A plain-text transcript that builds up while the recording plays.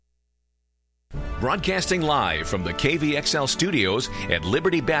Broadcasting live from the KVXL studios at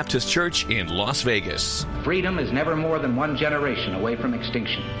Liberty Baptist Church in Las Vegas. Freedom is never more than one generation away from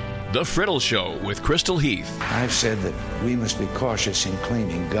extinction. The Friddle Show with Crystal Heath. I've said that we must be cautious in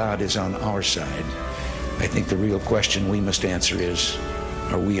claiming God is on our side. I think the real question we must answer is,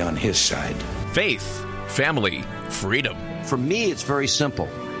 are we on His side? Faith, family, freedom. For me, it's very simple.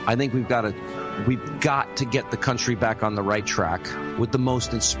 I think we've got to get the country back on the right track with the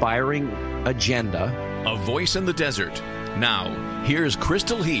most inspiring agenda. A voice in the desert. Now, here's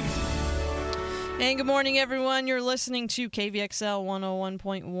Crystal Heath. And good morning, everyone. You're listening to KVXL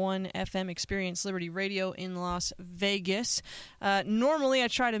 101.1 FM Experience Liberty Radio in Las Vegas. Normally, I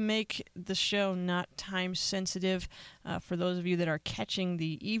try to make the show not time sensitive for those of you that are catching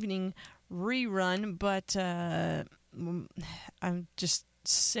the evening rerun, but I'm just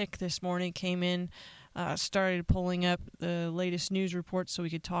sick this morning. Came in, started pulling up the latest news reports so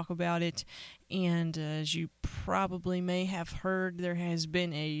we could talk about it. And as you probably may have heard, there has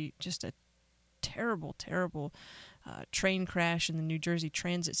been just a terrible train crash in the New Jersey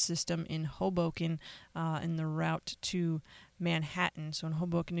transit system in Hoboken in the route to Manhattan. So in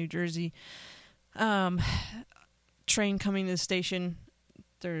Hoboken, New Jersey, train coming to the station,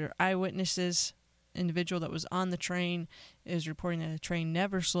 there are eyewitnesses. Individual that was on the train is reporting that the train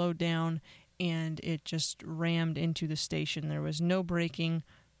never slowed down and it just rammed into the station. There was no braking,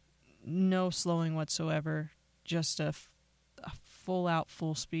 no slowing whatsoever, just a full-out,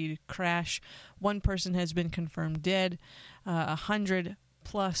 full-speed crash. One person has been confirmed dead, 100+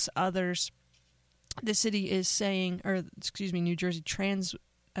 others. The city is saying, New Jersey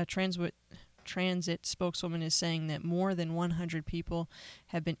Transit spokeswoman is saying that more than 100 people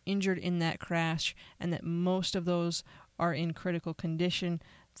have been injured in that crash and that most of those are in critical condition.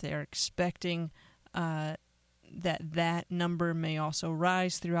 They are expecting that number may also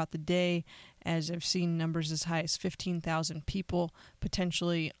rise throughout the day, as I've seen numbers as high as 15,000 people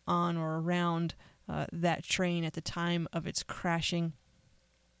potentially on or around that train at the time of its crashing.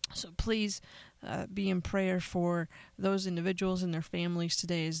 So please be in prayer for those individuals and their families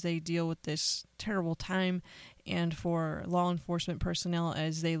today as they deal with this terrible time, and for law enforcement personnel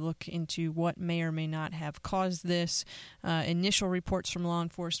as they look into what may or may not have caused this. Initial reports from law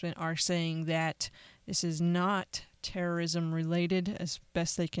enforcement are saying that this is not terrorism related, as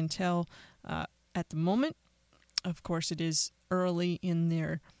best they can tell at the moment. Of course, it is early in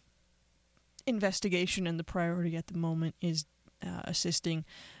their investigation, and the priority at the moment is assisting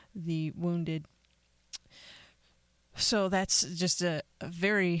the wounded. So that's just a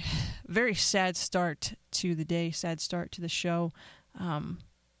very, very sad start to the day, sad start to the show.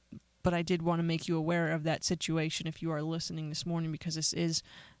 But I did want to make you aware of that situation if you are listening this morning, because this is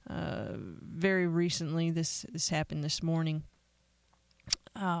very recently. This happened this morning.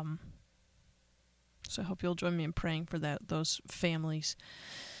 So I hope you'll join me in praying for those families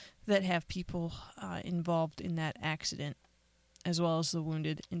that have people involved in that accident, as well as the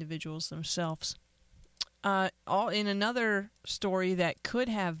wounded individuals themselves. All in another story that could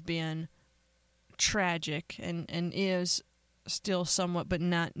have been tragic and is still somewhat, but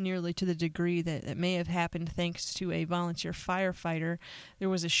not nearly to the degree that may have happened thanks to a volunteer firefighter. There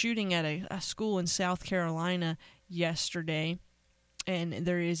was a shooting at a school in South Carolina yesterday, and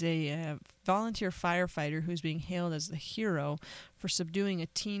there is a volunteer firefighter who's being hailed as the hero for subduing a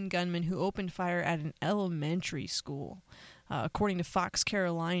teen gunman who opened fire at an elementary school. According to Fox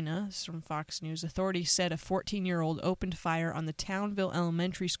Carolina, this is from Fox News, authorities said a 14-year-old opened fire on the Townville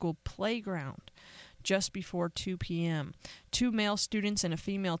Elementary School playground just before 2 p.m. 2 male students and a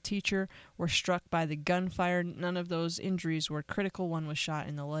female teacher were struck by the gunfire. None of those injuries were critical. One was shot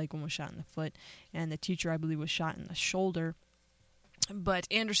in the leg, one was shot in the foot, and the teacher, I believe, was shot in the shoulder. But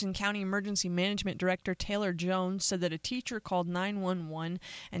Anderson County Emergency Management Director Taylor Jones said that a teacher called 911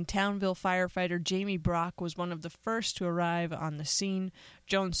 and Townville firefighter Jamie Brock was one of the first to arrive on the scene.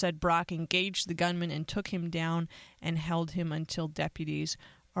 Jones said Brock engaged the gunman and took him down and held him until deputies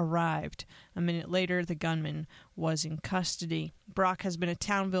arrived. A minute later, the gunman was in custody. Brock has been a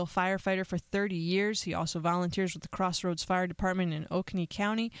Townville firefighter for 30 years. He also volunteers with the Crossroads Fire Department in Oconee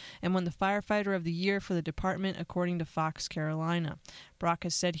County and won the Firefighter of the Year for the department, according to Fox Carolina. Brock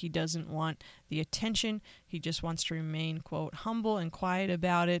has said he doesn't want the attention. He just wants to remain, quote, humble and quiet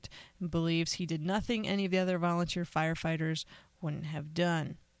about it, and believes he did nothing any of the other volunteer firefighters wouldn't have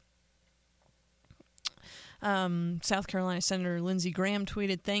done. South Carolina Senator Lindsey Graham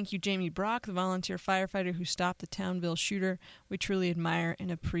tweeted, "Thank you, Jamie Brock, the volunteer firefighter who stopped the Townville shooter. We truly admire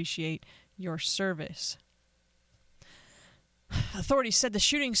and appreciate your service." Authorities said the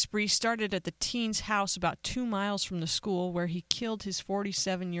shooting spree started at the teen's house about 2 miles from the school, where he killed his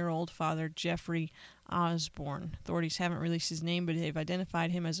 47-year-old father, Jeffrey Osborne. Authorities haven't released his name, but they've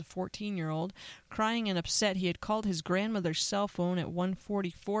identified him as a 14-year-old. Crying and upset, he had called his grandmother's cell phone at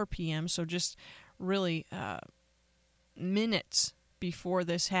 1:44 p.m., so just really minutes before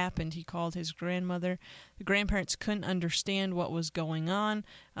this happened, he called his grandmother. The grandparents couldn't understand what was going on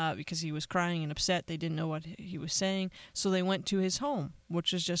because he was crying and upset. They didn't know what he was saying, so they went to his home,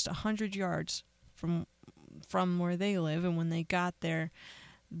 which is just 100 yards from where they live. And when they got there,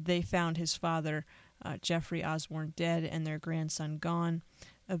 they found his father, Jeffrey Osborne, dead and their grandson gone.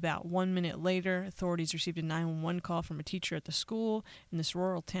 About 1 minute later, authorities received a 911 call from a teacher at the school in this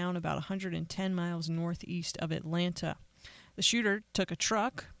rural town about 110 miles northeast of Atlanta. The shooter took a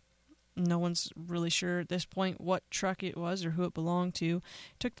truck. No one's really sure at this point what truck it was or who it belonged to.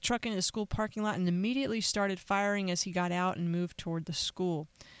 Took the truck into the school parking lot and immediately started firing as he got out and moved toward the school.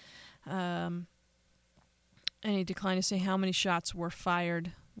 And he declined to say how many shots were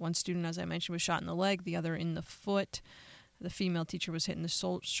fired. One student, as I mentioned, was shot in the leg, the other in the foot. The female teacher was hit in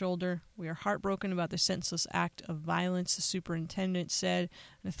the shoulder. We are heartbroken about the senseless act of violence, the superintendent said.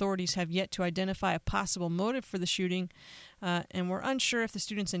 And authorities have yet to identify a possible motive for the shooting, and we're unsure if the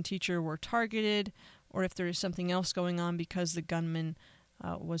students and teacher were targeted or if there is something else going on because the gunman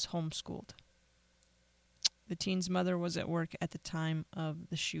was homeschooled. The teen's mother was at work at the time of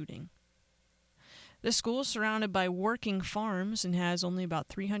the shooting. The school is surrounded by working farms and has only about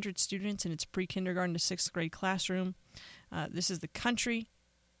 300 students in its pre-kindergarten to 6th grade classroom. This is the country.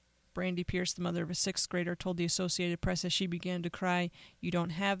 Brandy Pierce, the mother of a 6th grader, told the Associated Press as she began to cry, "You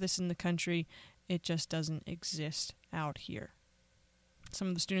don't have this in the country. It just doesn't exist out here." Some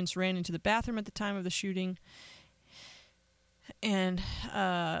of the students ran into the bathroom at the time of the shooting. And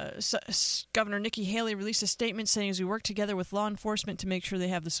Governor Nikki Haley released a statement saying, as we work together with law enforcement to make sure they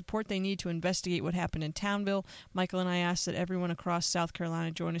have the support they need to investigate what happened in Townville, Michael and I ask that everyone across South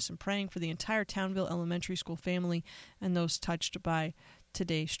Carolina join us in praying for the entire Townville Elementary School family and those touched by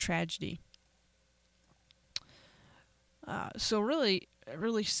today's tragedy. So really,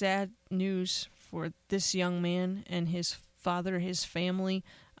 really sad news for this young man and his father, his family.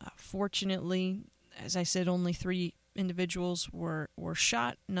 Fortunately, as I said, only 3 individuals were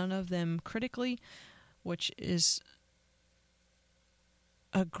shot, none of them critically, which is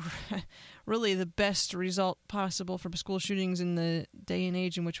really the best result possible for school shootings in the day and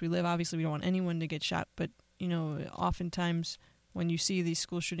age in which we live. Obviously, we don't want anyone to get shot, but oftentimes when you see these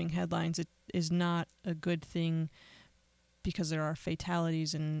school shooting headlines, it is not a good thing because there are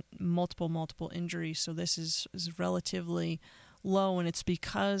fatalities and multiple injuries. So this is relatively low, and it's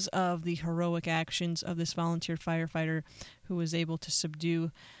because of the heroic actions of this volunteer firefighter who was able to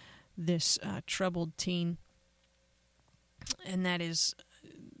subdue this troubled teen. And that is,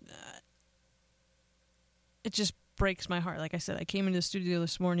 it just breaks my heart. Like I said, I came into the studio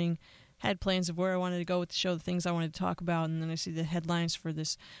this morning, had plans of where I wanted to go with the show, the things I wanted to talk about, and then I see the headlines for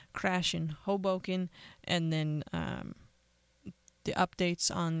this crash in Hoboken, and then the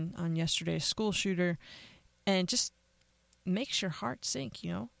updates on yesterday's school shooter, and just makes your heart sink,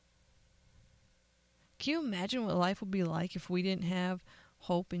 Can you imagine what life would be like if we didn't have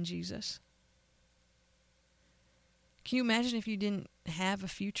hope in Jesus? Can you imagine if you didn't have a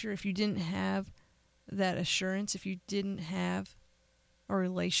future, if you didn't have that assurance, if you didn't have a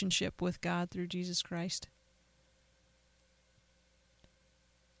relationship with God through Jesus Christ?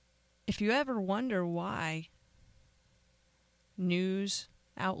 If you ever wonder why news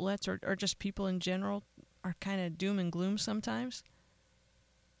outlets or just people in general are kind of doom and gloom sometimes,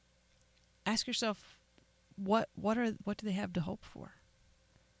 ask yourself, what do they have to hope for?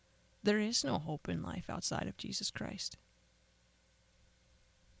 There is no hope in life outside of Jesus Christ.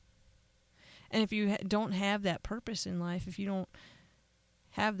 And if you don't have that purpose in life, if you don't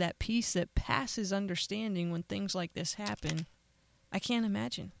have that peace that passes understanding when things like this happen, I can't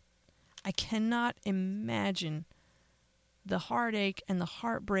imagine. I cannot imagine the heartache and the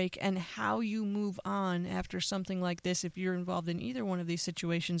heartbreak and how you move on after something like this if you're involved in either one of these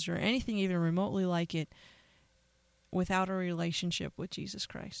situations or anything even remotely like it without a relationship with Jesus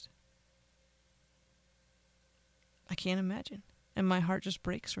Christ. I can't imagine. And my heart just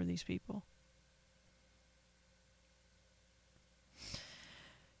breaks for these people.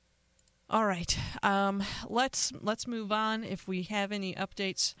 All right, let's move on. If we have any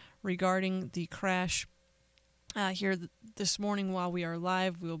updates regarding the crash here this morning while we are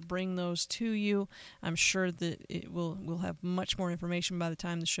live, we'll bring those to you. I'm sure that we'll have much more information by the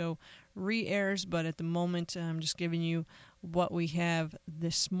time the show re-airs, but at the moment I'm just giving you what we have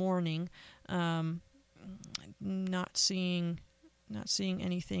this morning. not seeing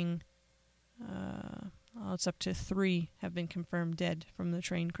anything. It's up to 3 have been confirmed dead from the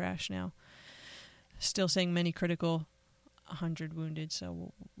train crash now. Still saying many critical, 100 wounded.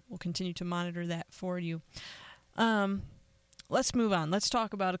 So we'll continue to monitor that for you. Let's move on. Let's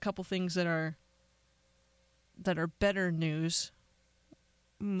talk about a couple things that are better news.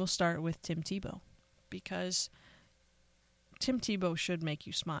 We'll start with Tim Tebow, because Tim Tebow should make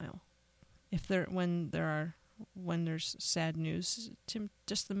you smile. When there's sad news,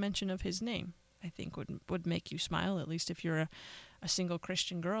 just the mention of his name, I think, would make you smile, at least if you're a single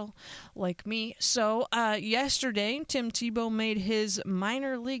Christian girl like me. So yesterday, Tim Tebow made his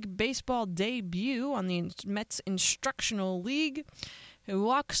minor league baseball debut on the Mets Instructional League. He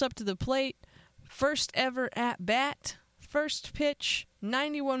walks up to the plate, first ever at bat, first pitch,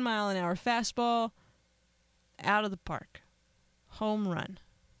 91-mile-an-hour fastball, out of the park. Home run.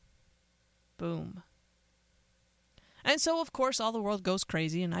 Boom. And so, of course, all the world goes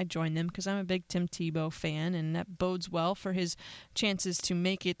crazy, and I join them because I'm a big Tim Tebow fan, and that bodes well for his chances to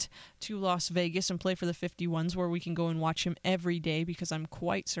make it to Las Vegas and play for the 51s, where we can go and watch him every day, because I'm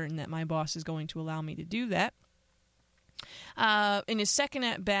quite certain that my boss is going to allow me to do that. In his second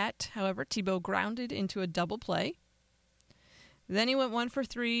at-bat, however, Tebow grounded into a double play. Then he went 1 for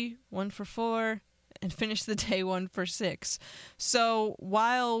 3, 1 for 4, and finished the day 1 for 6. So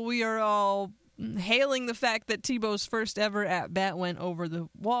while we are all hailing the fact that Tebow's first ever at-bat went over the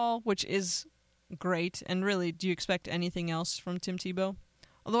wall, which is great, and really, do you expect anything else from Tim Tebow?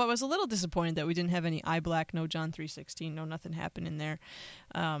 Although I was a little disappointed that we didn't have any eye black, no John 3:16, no nothing happened in there.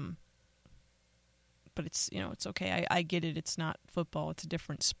 But it's, it's okay. I get it. It's not football. It's a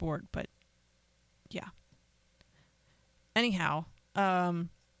different sport. But, yeah. Anyhow,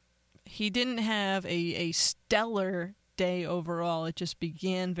 he didn't have a stellar day overall. It just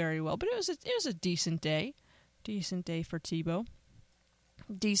began very well. But it was a decent day. Decent day for Tebow.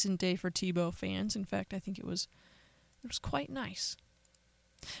 Decent day for Tebow fans. In fact, I think it was quite nice.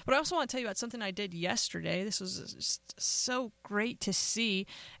 But I also want to tell you about something I did yesterday. This was just so great to see.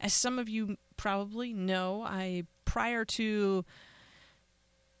 As some of you probably know, prior to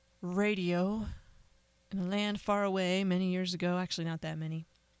radio in a land far away many years ago, actually not that many,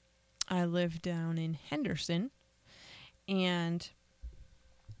 I lived down in Henderson, and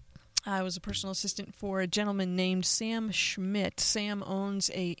I was a personal assistant for a gentleman named Sam Schmidt. Sam owns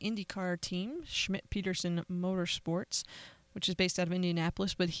a IndyCar team, Schmidt-Peterson Motorsports, which is based out of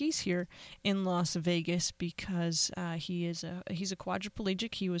Indianapolis, but he's here in Las Vegas because he's a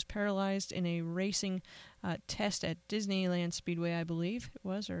quadriplegic. He was paralyzed in a racing test at Disneyland Speedway, I believe it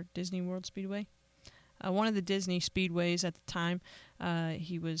was, or Disney World Speedway. One of the Disney Speedways at the time.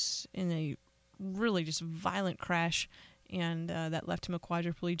 He was in a really just violent crash, and that left him a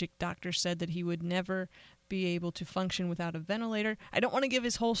quadriplegic. Doctor said that he would never be able to function without a ventilator. I don't want to give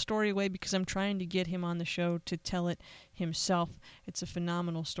his whole story away because I'm trying to get him on the show to tell it himself. It's a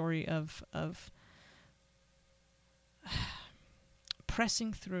phenomenal story of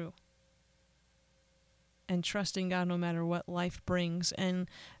pressing through and trusting God no matter what life brings. And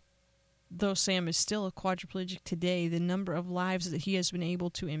though Sam is still a quadriplegic today, the number of lives that he has been able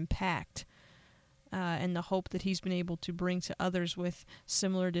to impact and the hope that he's been able to bring to others with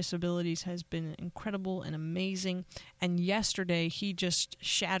similar disabilities has been incredible and amazing. And yesterday, he just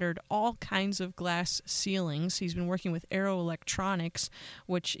shattered all kinds of glass ceilings. He's been working with Aero Electronics,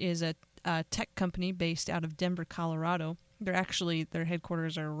 which is a tech company based out of Denver, Colorado. Their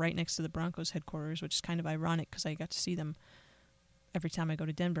headquarters are right next to the Broncos headquarters, which is kind of ironic because I got to see them every time I go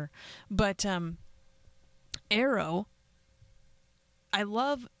to Denver. But Aero, I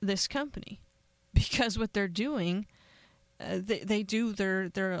love this company. Because what they're doing, they do their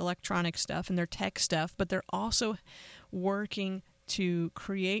electronic stuff and their tech stuff, but they're also working to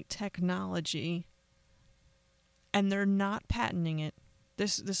create technology, and they're not patenting it.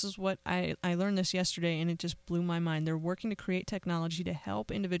 This is what I learned this yesterday, and it just blew my mind. They're working to create technology to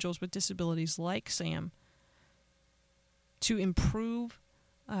help individuals with disabilities like Sam to improve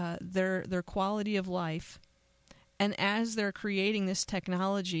their quality of life. And as they're creating this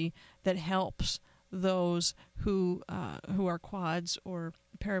technology that helps those who are quads or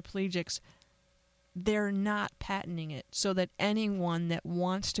paraplegics, they're not patenting it so that anyone that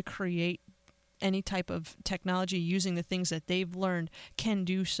wants to create any type of technology using the things that they've learned can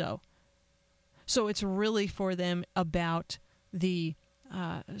do so. So it's really for them about the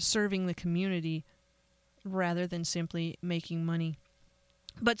serving the community rather than simply making money.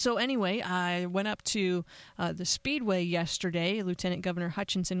 But so anyway, I went up to the Speedway yesterday. Lieutenant Governor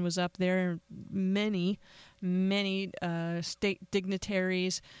Hutchinson was up there. Many state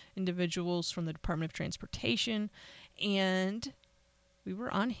dignitaries, individuals from the Department of Transportation, and we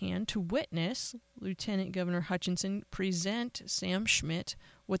were on hand to witness Lieutenant Governor Hutchinson present Sam Schmidt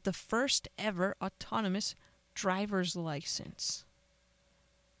with the first ever autonomous driver's license.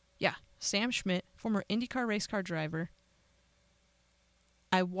 Yeah, Sam Schmidt, former IndyCar race car driver.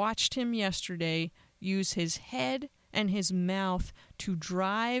 I watched him yesterday use his head and his mouth to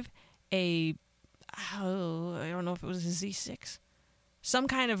drive I don't know if it was a Z6. Some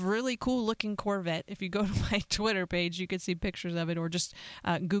kind of really cool-looking Corvette. If you go to my Twitter page, you can see pictures of it, or just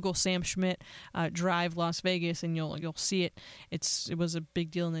Google Sam Schmidt Drive Las Vegas, and you'll see it. It was a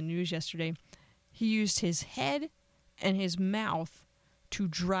big deal in the news yesterday. He used his head and his mouth to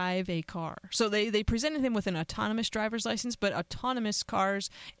drive a car. So they presented him with an autonomous driver's license, but autonomous cars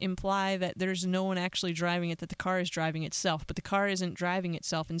imply that there's no one actually driving it, that the car is driving itself. But the car isn't driving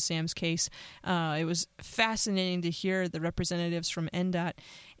itself in Sam's case. It was fascinating to hear the representatives from NDOT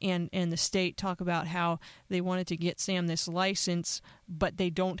and the state talk about how they wanted to get Sam this license, but they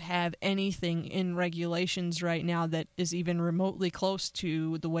don't have anything in regulations right now that is even remotely close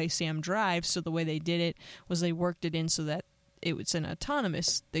to the way Sam drives. So the way they did it was they worked it in so that it's an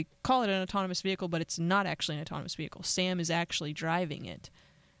autonomous, they call it an autonomous vehicle, but it's not actually an autonomous vehicle. Sam is actually driving it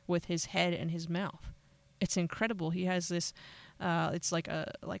with his head and his mouth. It's incredible. He has this, it's like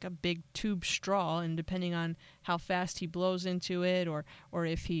a big tube straw, and depending on how fast he blows into it or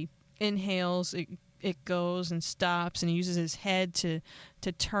if he inhales, it goes and stops, and he uses his head to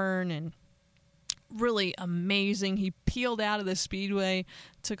turn, and really amazing. He peeled out of the Speedway,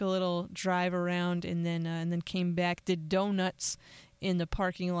 took a little drive around, and then came back, did donuts in the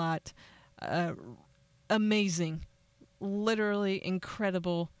parking lot. Amazing. Literally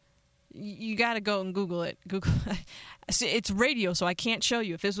incredible. You got to go and Google it. It's radio, so I can't show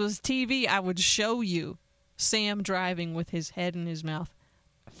you. If this was TV, I would show you Sam driving with his head in his mouth.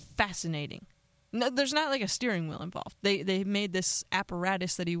 Fascinating. No, there's not like a steering wheel involved. They made this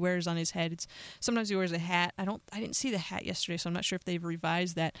apparatus that he wears on his head. Sometimes he wears a hat. I didn't see the hat yesterday, so I'm not sure if they've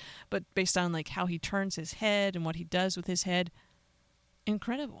revised that. But based on like how he turns his head and what he does with his head,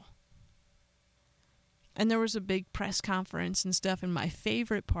 incredible. And there was a big press conference and stuff. And my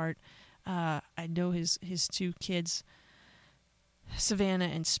favorite part, I know his two kids, Savannah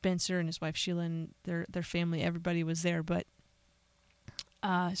and Spencer, and his wife Sheila, and their family. Everybody was there, but.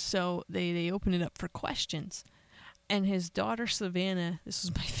 So they opened it up for questions, and his daughter Savannah, this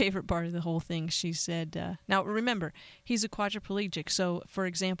was my favorite part of the whole thing, she said, now remember, he's a quadriplegic, so for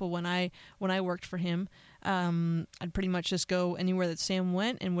example, when I worked for him, I'd pretty much just go anywhere that Sam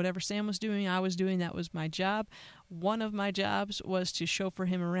went, and whatever Sam was doing, I was doing. That was my job. One of my jobs was to chauffeur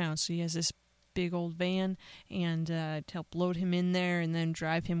him around, so he has this big old van, and to help load him in there and then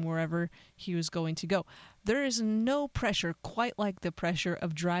drive him wherever he was going to go. There is no pressure quite like the pressure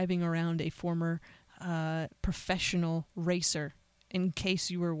of driving around a former professional racer, in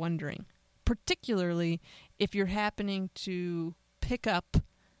case you were wondering. Particularly if you're happening to pick up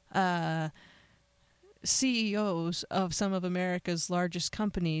CEOs of some of America's largest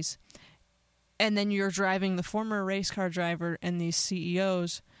companies, and then you're driving the former race car driver and these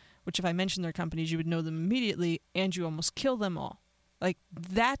CEOs, which if I mentioned their companies, you would know them immediately, and you almost kill them all. Like,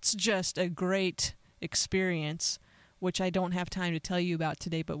 that's just a great experience, which I don't have time to tell you about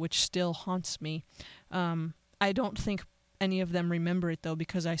today, but which still haunts me. I don't think any of them remember it, though,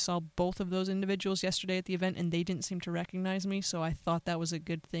 because I saw both of those individuals yesterday at the event, and they didn't seem to recognize me, so I thought that was a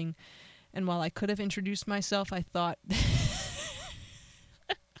good thing. And while I could have introduced myself, I thought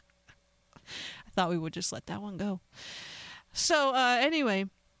we would just let that one go. So anyway,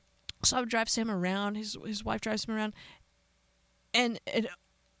 so I would drive Sam around. His wife drives him around, and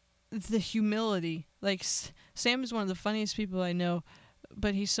the humility. Like, Sam is one of the funniest people I know,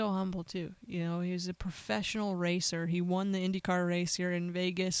 but he's so humble too. You know, he's a professional racer. He won the IndyCar race here in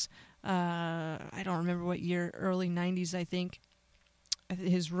Vegas. I don't remember what year, early 90s, I think.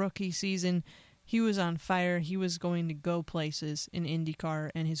 His rookie season, he was on fire. He was going to go places in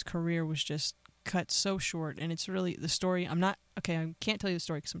IndyCar, and his career was just cut so short. And it's really the story. I can't tell you the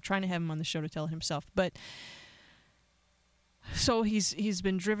story because I'm trying to have him on the show to tell it himself. But so he's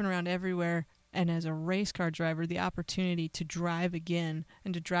been driven around everywhere, and as a race car driver, the opportunity to drive again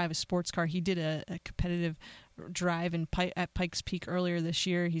and to drive a sports car. He did a competitive drive at Pikes Peak earlier this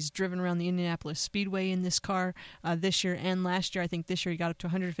year. He's driven around the Indianapolis Speedway in this car this year and last year. I think this year he got up to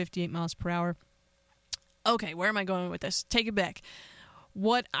 158 miles per hour. Okay, where am I going with this? Take it back.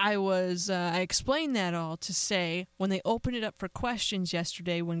 what I explained that all to say, when they opened it up for questions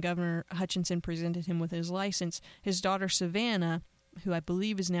yesterday, when Governor Hutchinson presented him with his license, his daughter Savannah, who I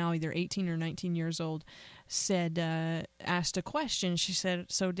believe is now either 18 or 19 years old, asked a question. She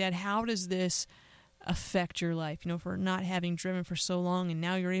said, "So, Dad, how does this affect your life? For not having driven for so long, and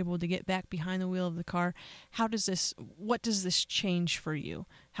now you're able to get back behind the wheel of the car. What does this change for you?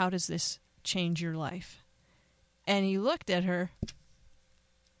 How does this change your life?" And he looked at her,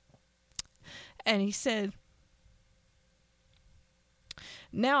 and he said,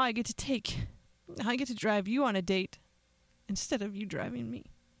 "Now I get to drive you on a date instead of you driving me."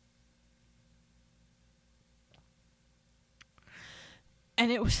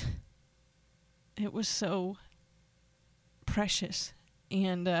 And it was so precious.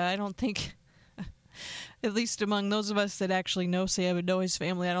 And I don't think, at least among those of us that actually know Sam and know his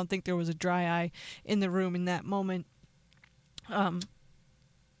family, I don't think there was a dry eye in the room in that moment.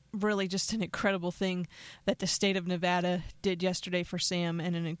 Really just an incredible thing that the state of Nevada did yesterday for Sam,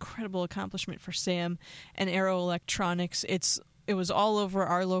 and an incredible accomplishment for Sam and Arrow Electronics. It was all over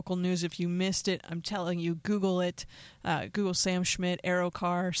our local news. If you missed it, I'm telling you, Google it. Google Sam Schmidt, Arrow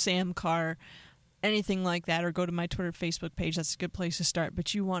Car, Sam Car, anything like that, or go to my Twitter, Facebook page. That's a good place to start,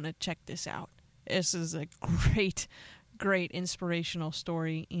 but you want to check this out. This is a great, great inspirational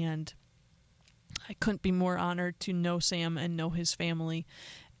story, and I couldn't be more honored to know Sam and know his family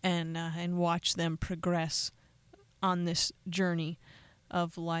and watch them progress on this journey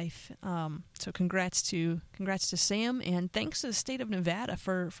of life. So congrats to Sam, and thanks to the state of Nevada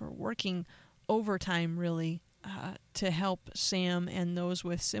for working overtime, really, to help Sam and those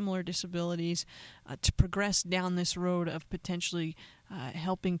with similar disabilities to progress down this road of potentially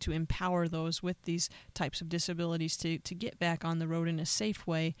helping to empower those with these types of disabilities to get back on the road in a safe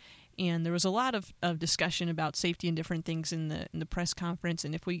way. And there was a lot of discussion about safety and different things in the press conference.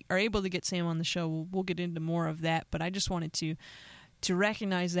 And if we are able to get Sam on the show, we'll get into more of that. But I just wanted to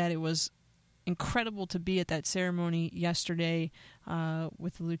recognize that it was incredible to be at that ceremony yesterday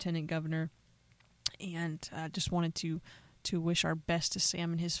with the Lieutenant Governor. And just wanted to wish our best to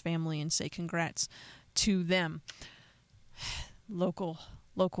Sam and his family and say congrats to them. Local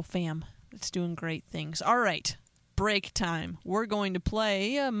fam that's doing great things. All right. Break time. We're going to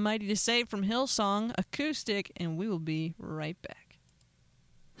play Mighty to Save from Hillsong acoustic, and we will be right back.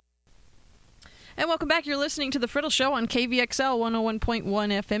 And welcome back. You're listening to The Friddle Show on KVXL 101.1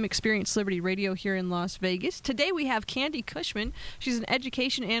 FM Experience Liberty Radio here in Las Vegas. Today we have Candi Cushman. She's an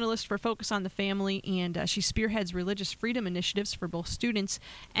education analyst for Focus on the Family, and she spearheads religious freedom initiatives for both students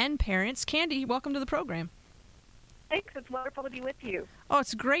and parents. Candi, welcome to the program. Thanks. It's wonderful to be with you. Oh,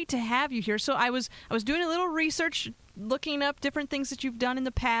 it's great to have you here. So I was doing a little research, looking up different things that you've done in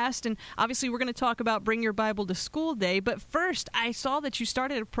the past, and obviously we're going to talk about Bring Your Bible to School Day. But first, I saw that you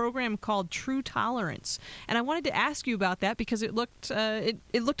started a program called True Tolerance, and I wanted to ask you about that because it looked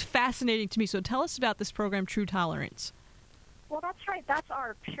fascinating to me. So tell us about this program, True Tolerance. Well, that's right. That's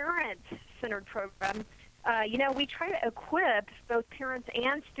our parent-centered program. We try to equip both parents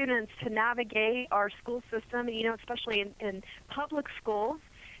and students to navigate our school system, especially in public schools.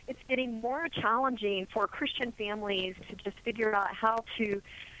 It's getting more challenging for Christian families to just figure out how to,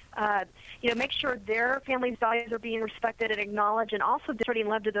 make sure their family's values are being respected and acknowledged, and also demonstrating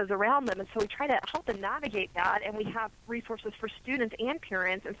love to those around them. And so we try to help them navigate that, and we have resources for students and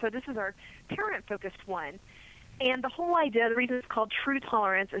parents. And so this is our parent-focused one. And the whole idea, the reason it's called True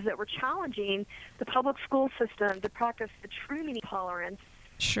Tolerance, is that we're challenging the public school system to practice the true meaning of tolerance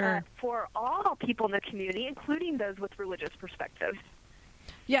for all people in the community, including those with religious perspectives.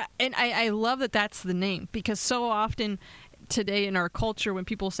 Yeah, and I love that that's the name, because so often today in our culture when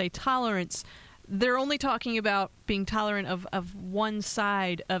people say tolerance, they're only talking about being tolerant of one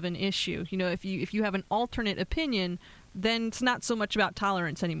side of an issue. If you have an alternate opinion, then it's not so much about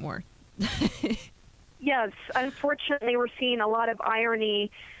tolerance anymore. Yes, unfortunately, we're seeing a lot of irony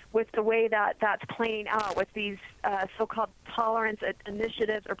with the way that's playing out with these so-called tolerance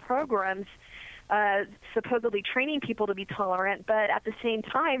initiatives or programs, supposedly training people to be tolerant, but at the same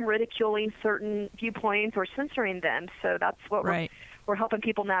time ridiculing certain viewpoints or censoring them. So that's what we're helping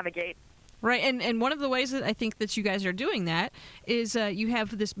people navigate. Right, and one of the ways that I think that you guys are doing that is you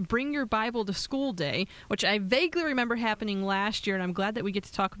have this Bring Your Bible to School Day, which I vaguely remember happening last year, and I'm glad that we get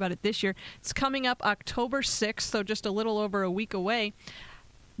to talk about it this year. It's coming up October 6th, so just a little over a week away.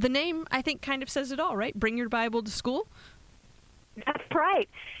 The name, I think, kind of says it all, right? Bring Your Bible to School? That's right.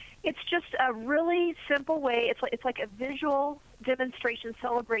 It's just a really simple way. It's like a visual demonstration,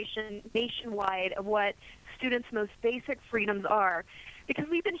 celebration nationwide of what students' most basic freedoms are. Because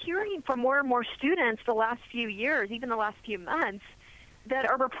we've been hearing from more and more students the last few years, even the last few months, that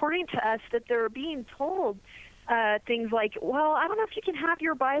are reporting to us that they're being told things like, well, I don't know if you can have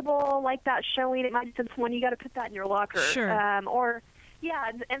your Bible like that showing. It might be someone, you got to put that in your locker. Sure.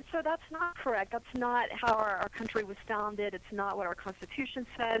 And so that's not correct. That's not how our country was founded. It's not what our Constitution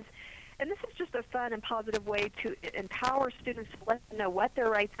says. And this is just a fun and positive way to empower students, to let them know what their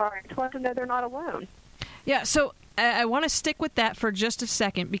rights are, and to let them know they're not alone. Yeah, so I want to stick with that for just a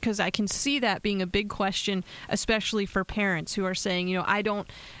second, because I can see that being a big question, especially for parents who are saying,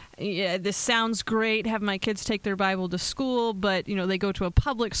 this sounds great, have my kids take their Bible to school, but, they go to a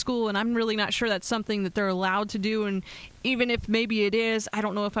public school, and I'm really not sure that's something that they're allowed to do. And even if maybe it is, I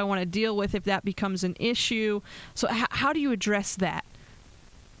don't know if I want to deal with if that becomes an issue. So how do you address that?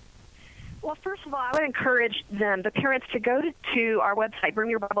 Well, first of all, I would encourage the parents, to go to our website,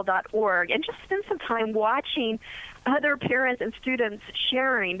 bringyourbible.org, and just spend some time watching other parents and students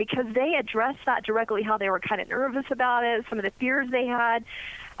sharing, because they address that directly, how they were kind of nervous about it, some of the fears they had.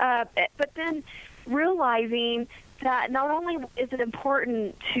 But then realizing that not only is it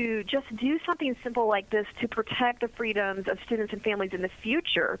important to just do something simple like this to protect the freedoms of students and families in the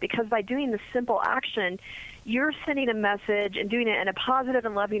future, because by doing this simple action, you're sending a message and doing it in a positive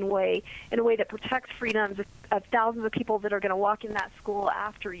and loving way, in a way that protects freedoms of thousands of people that are going to walk in that school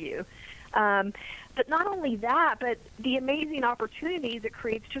after you. But not only that, but the amazing opportunities it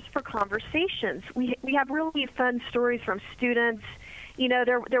creates just for conversations. We have really fun stories from students.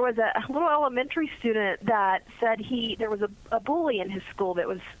 There was a little elementary student that said there was a bully in his school that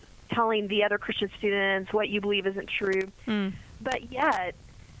was telling the other Christian students what you believe isn't true. But yet,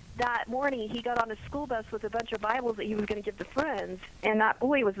 that morning he got on a school bus with a bunch of Bibles that he was going to give to friends, and that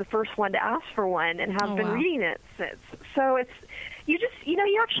bully was the first one to ask for one and has been reading it since. So it's, you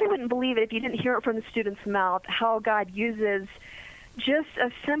actually wouldn't believe it if you didn't hear it from the student's mouth, how God uses just a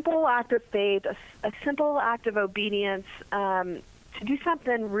simple act of faith, a simple act of obedience, to do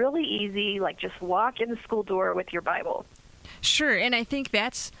something really easy, like just walk in the school door with your Bible. Sure, and I think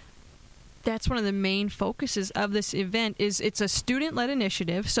that's one of the main focuses of this event. Is it's a student-led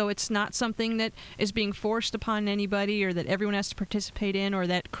initiative, so it's not something that is being forced upon anybody or that everyone has to participate in or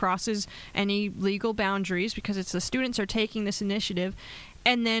that crosses any legal boundaries, because it's the students are taking this initiative.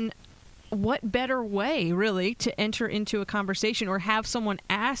 And then what better way, really, to enter into a conversation or have someone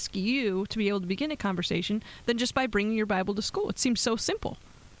ask you to be able to begin a conversation than just by bringing your Bible to school? It seems so simple.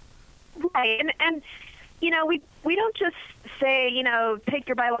 Right, and we don't just say, take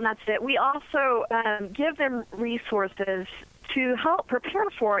your Bible and that's it. We also give them resources to help prepare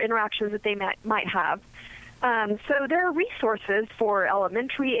for interactions that they might have. So there are resources for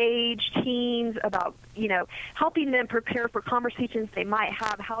elementary age teens about, helping them prepare for conversations they might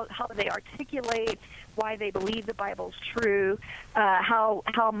have, how they articulate why they believe the Bible's true,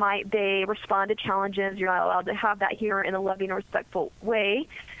 how might they respond to challenges. You're not allowed to have that here in a loving and respectful way.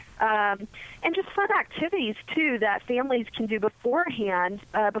 And just fun activities, too, that families can do beforehand,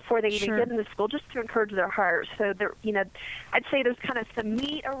 before they even get into school, just to encourage their hearts. So, I'd say there's kind of some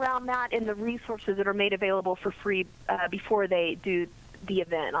meat around that in the resources that are made available for free before they do the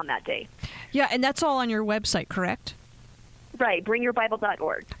event on that day. Yeah, and that's all on your website, correct? Right,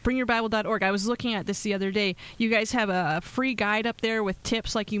 bringyourbible.org. Bringyourbible.org. I was looking at this the other day. You guys have a free guide up there with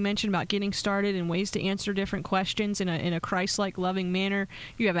tips, like you mentioned, about getting started and ways to answer different questions in a Christ-like, loving manner.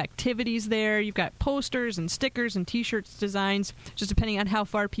 You have activities there. You've got posters and stickers and T-shirts designs, just depending on how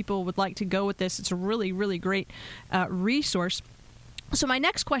far people would like to go with this. It's a really, really great resource. So my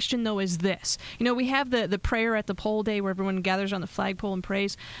next question, though, is this. We have the prayer at the poll day where everyone gathers on the flagpole and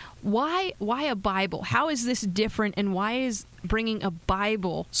prays. Why a Bible? How is this different, and why is bringing a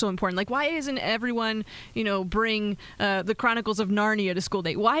Bible so important? Like, why isn't everyone, bring the Chronicles of Narnia to school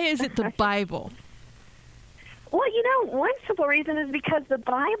day? Why is it the Bible? Well, one simple reason is because the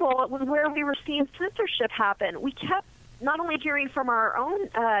Bible was where we were seeing censorship happen. We kept not only hearing from our own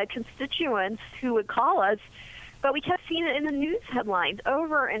constituents who would call us, but we kept seeing it in the news headlines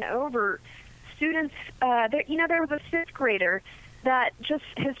over and over. Students, there was a fifth grader that just,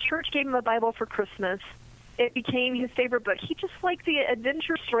 his church gave him a Bible for Christmas. It became his favorite book. He just liked the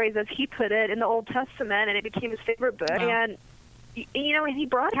adventure stories, as he put it, in the Old Testament, and it became his favorite book. Wow. And, he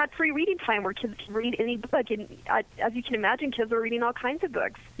had free reading time where kids could read any book. And as you can imagine, kids were reading all kinds of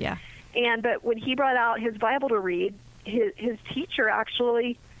books. Yeah. But when he brought out his Bible to read, his teacher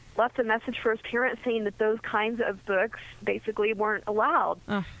actually left a message for his parents saying that those kinds of books basically weren't allowed.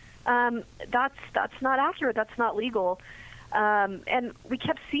 That's not accurate. That's not legal. And we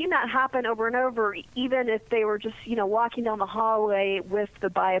kept seeing that happen over and over, even if they were just, walking down the hallway with the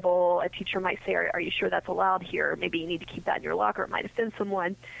Bible. A teacher might say, are you sure that's allowed here? Maybe you need to keep that in your locker. It might offend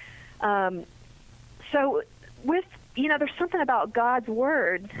someone. So with there's something about God's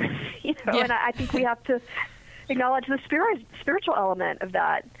word, and I think we have to acknowledge the spiritual element of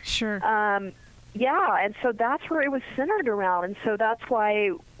that. Sure. And so that's where it was centered around, and so that's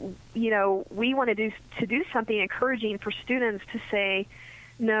why, we wanted to do something encouraging for students to say,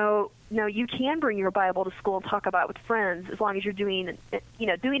 no, you can bring your Bible to school and talk about it with friends as long as you're doing it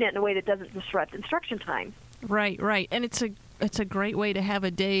in a way that doesn't disrupt instruction time. Right. And it's a great way to have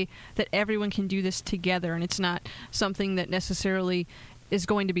a day that everyone can do this together, and it's not something that necessarily is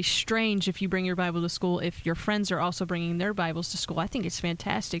going to be strange if you bring your Bible to school if your friends are also bringing their Bibles to school. I think it's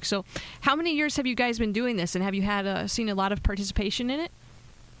fantastic. So how many years have you guys been doing this, and have you had seen a lot of participation in it?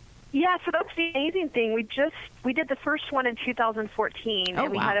 Yeah, so that's the amazing thing. We did the first one in 2014,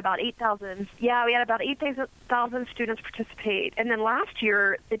 and we had about 8,000. Yeah, we had about 8,000 students participate. And then last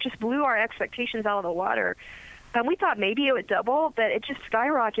year, it just blew our expectations out of the water. We thought maybe it would double, but it just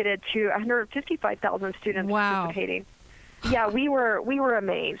skyrocketed to 155,000 students participating. Yeah, we were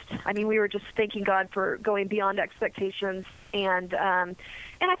amazed. I mean, we were just thanking God for going beyond expectations, and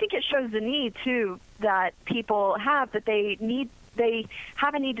I think it shows the need too that people have, that they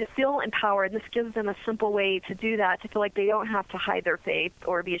have a need to feel empowered, and this gives them a simple way to do that, to feel like they don't have to hide their faith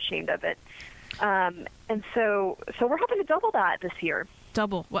or be ashamed of it. And so we're hoping to double that this year.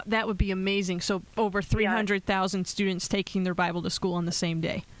 Double? Well, that would be amazing. So over 300,000 students taking their Bible to school on the same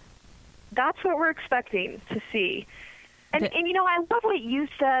day. That's what we're expecting to see. And I love what you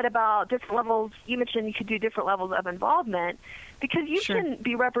said about different levels. You mentioned you could do different levels of involvement, because you can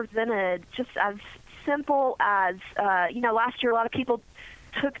be represented just as simple as, last year a lot of people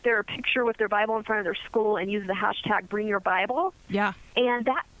took their picture with their Bible in front of their school and used the hashtag Bring Your Bible. Yeah. And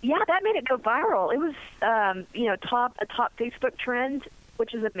that made it go viral. It was, a top Facebook trend,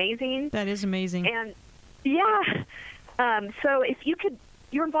 which is amazing. That is amazing. And so if you could,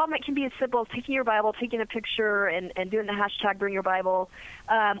 your involvement can be as simple as taking your Bible, taking a picture, and doing the hashtag Bring Your Bible,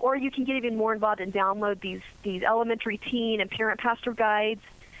 or you can get even more involved and download these elementary teen and parent pastor guides.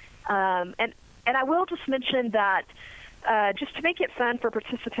 And I will just mention that just to make it fun for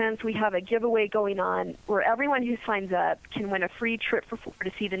participants, we have a giveaway going on where everyone who signs up can win a free trip for 4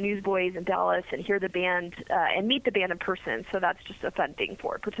 to see the Newsboys in Dallas and hear the band and meet the band in person. So that's just a fun thing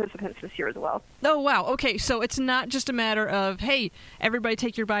for participants this year as well. Oh, wow. Okay, so it's not just a matter of, hey, everybody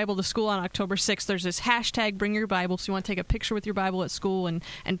take your Bible to school on October 6th. There's this hashtag Bring Your Bible, so you want to take a picture with your Bible at school and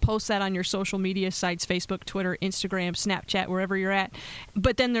post that on your social media sites, Facebook, Twitter, Instagram, Snapchat, wherever you're at.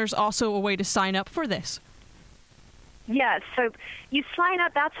 But then there's also a way to sign up for this. Yes, so you sign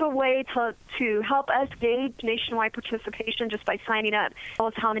up. That's a way to help us gauge nationwide participation just by signing up. Tell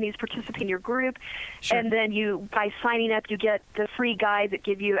us how many is participating in your group. Sure. And then by signing up, you get the free guides that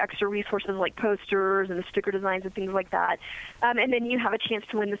give you extra resources like posters and the sticker designs and things like that. And then you have a chance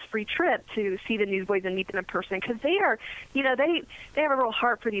to win this free trip to see the Newsboys and meet them in person, because they are, they have a real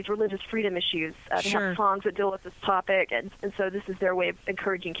heart for these religious freedom issues. They have songs that deal with this topic, and so this is their way of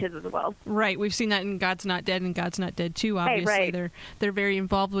encouraging kids as well. Right. We've seen that in God's Not Dead and God's Not Dead too. Obviously, right. They're very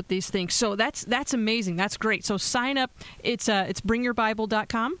involved with these things. So that's amazing. That's great. So sign up. It's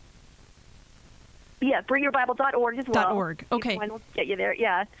bringyourbible.com. Yeah, bringyourbible.org as well. .org. Okay. We'll get you there.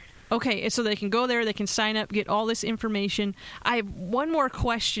 Yeah. Okay, so they can go there, they can sign up, get all this information. I have one more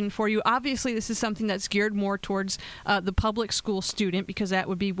question for you. Obviously, this is something that's geared more towards the public school student, because that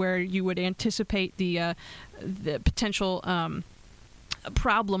would be where you would anticipate the potential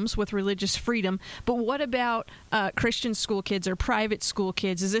problems with religious freedom. But what about Christian school kids or private school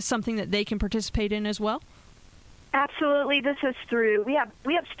kids? Is this something that they can participate in as well? Absolutely. This is through, we have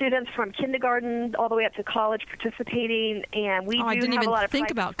students from kindergarten all the way up to college participating, and we do I didn't have even a lot of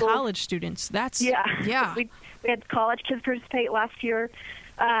think about schools. College students. That's yeah. We had college kids participate last year.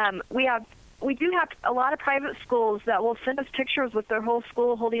 We do have a lot of private schools that will send us pictures with their whole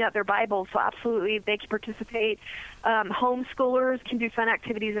school holding up their Bibles, so absolutely they can participate. Homeschoolers can do fun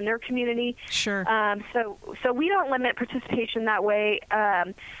activities in their community. Sure. So we don't limit participation that way.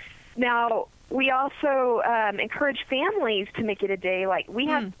 Now, we also encourage families to make it a day. Like we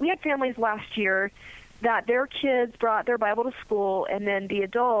had families last year that their kids brought their Bible to school, and then the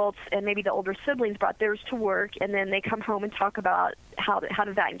adults and maybe the older siblings brought theirs to work, and then they come home and talk about how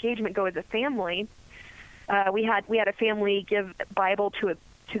does that engagement go as a family. We had a family give Bible to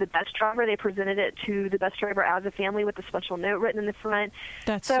the bus driver. They presented it to the bus driver as a family with a special note written in the front.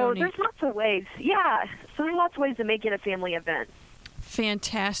 That's so neat. There's lots of ways. Yeah, so there's lots of ways to make it a family event.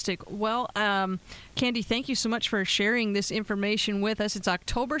 Fantastic. Well, Candi, thank you so much for sharing this information with us. It's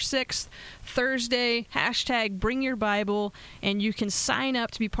October 6th, Thursday, #BringYourBible, and you can sign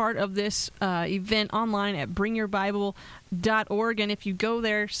up to be part of this event online at bringyourbible.org. And if you go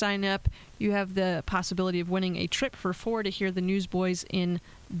there, sign up, you have the possibility of winning a trip for 4 to hear the Newsboys in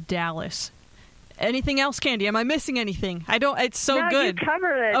Dallas. Anything else, Candi? Am I missing anything? I don't. It's so good. You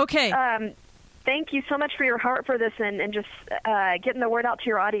covered it. Okay. Thank you so much for your heart for this and just getting the word out to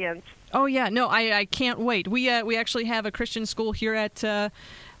your audience. Oh, yeah. No, I can't wait. We actually have a Christian school here at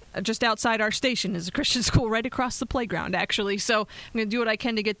just outside our station. Is a Christian school right across the playground, actually. So I'm going to do what I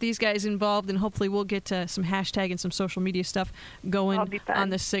can to get these guys involved, and hopefully we'll get some hashtag and some social media stuff going on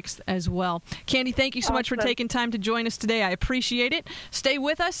the 6th as well. Candi, thank you so much for taking time to join us today. I appreciate it. Stay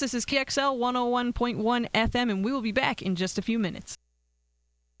with us. This is KXL 101.1 FM, and we will be back in just a few minutes.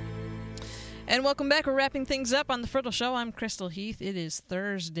 And welcome back. We're wrapping things up on The Fertile Show. I'm Crystal Heath. It is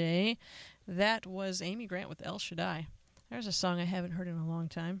Thursday. That was Amy Grant with El Shaddai. There's a song I haven't heard in a long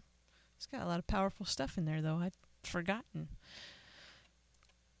time. It's got a lot of powerful stuff in there, though. I'd forgotten.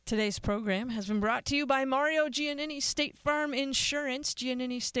 Today's program has been brought to you by Mario Giannini State Farm Insurance.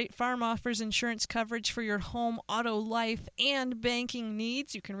 Giannini State Farm offers insurance coverage for your home, auto, life, and banking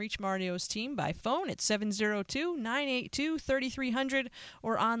needs. You can reach Mario's team by phone at 702-982-3300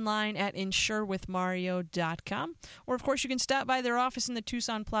 or online at insurewithmario.com. Or, of course, you can stop by their office in the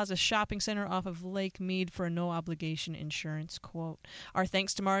Tucson Plaza Shopping Center off of Lake Mead for a no-obligation insurance quote. Our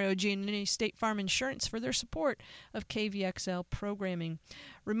thanks to Mario Giannini State Farm Insurance for their support of KVXL programming.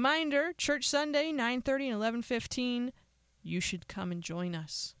 Reminder, Church Sunday, 9:30 and 11:15. You should come and join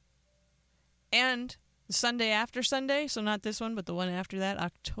us. And the Sunday after Sunday, so not this one, but the one after that,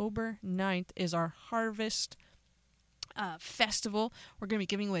 October 9th, is our Harvest Festival. We're going to be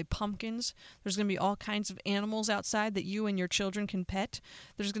giving away pumpkins. There's going to be all kinds of animals outside that you and your children can pet.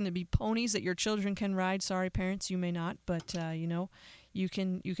 There's going to be ponies that your children can ride. Sorry, parents, you may not, but you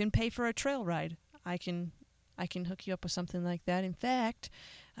can pay for a trail ride. I can hook you up with something like that. In fact,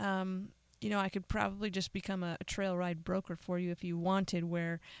 I could probably just become a trail ride broker for you if you wanted,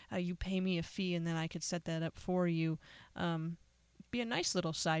 where you pay me a fee and then I could set that up for you. Be a nice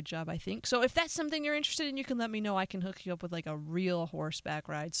little side job, I think. So if that's something you're interested in, you can let me know. I can hook you up with like a real horseback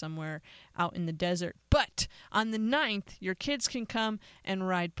ride somewhere out in the desert. But on the 9th, your kids can come and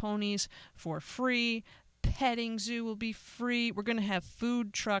ride ponies for free. Petting zoo will be free. We're going to have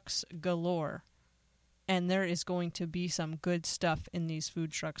food trucks galore. And there is going to be some good stuff in these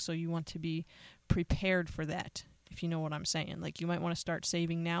food trucks, so you want to be prepared for that, if you know what I'm saying. Like, you might want to start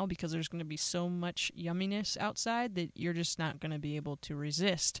saving now because there's going to be so much yumminess outside that you're just not going to be able to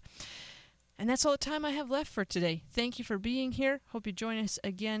resist. And that's all the time I have left for today. Thank you for being here. Hope you join us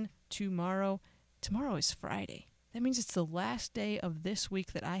again tomorrow. Tomorrow is Friday. That means it's the last day of this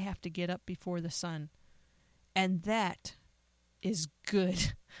week that I have to get up before the sun. And that is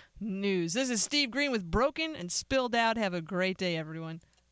good news. This is Steve Green with Broken and Spilled Out. Have a great day, everyone.